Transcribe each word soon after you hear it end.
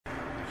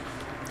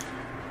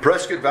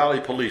Prescott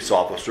Valley police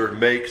officer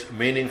makes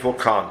meaningful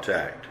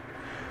contact.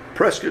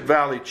 Prescott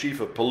Valley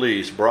Chief of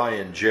Police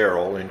Brian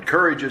Jarrell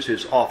encourages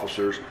his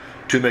officers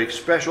to make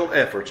special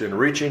efforts in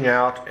reaching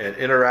out and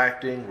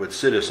interacting with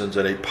citizens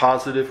in a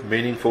positive,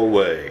 meaningful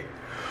way.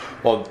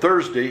 On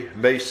Thursday,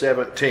 May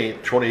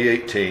 17,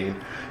 2018,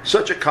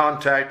 such a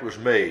contact was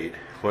made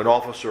when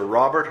Officer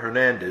Robert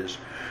Hernandez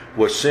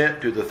was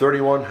sent to the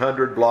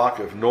 3100 block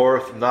of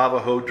North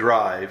Navajo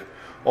Drive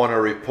on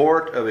a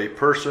report of a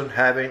person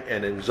having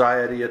an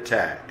anxiety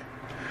attack.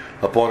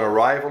 Upon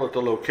arrival at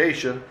the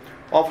location,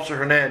 Officer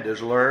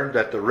Hernandez learned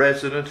that the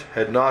resident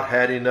had not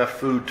had enough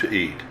food to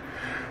eat.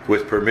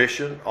 With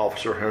permission,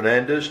 Officer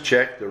Hernandez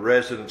checked the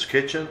resident's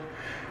kitchen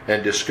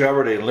and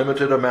discovered a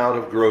limited amount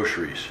of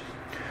groceries.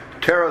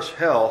 Terrace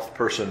Health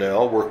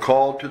personnel were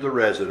called to the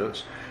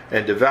residence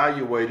and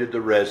evaluated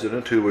the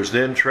resident, who was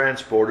then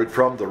transported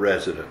from the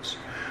residence.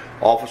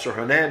 Officer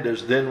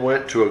Hernandez then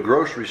went to a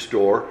grocery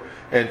store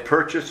and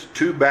purchased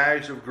 2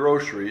 bags of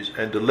groceries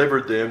and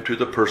delivered them to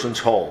the person's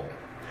home.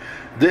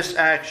 This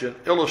action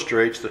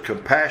illustrates the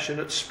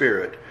compassionate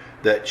spirit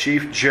that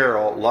Chief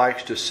Jarrell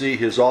likes to see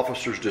his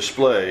officers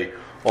display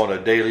on a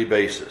daily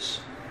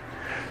basis.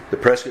 The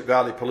Prescott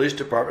Valley Police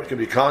Department can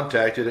be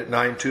contacted at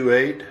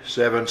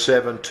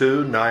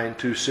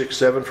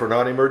 928-772-9267 for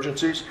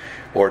non-emergencies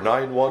or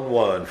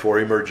 911 for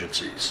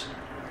emergencies.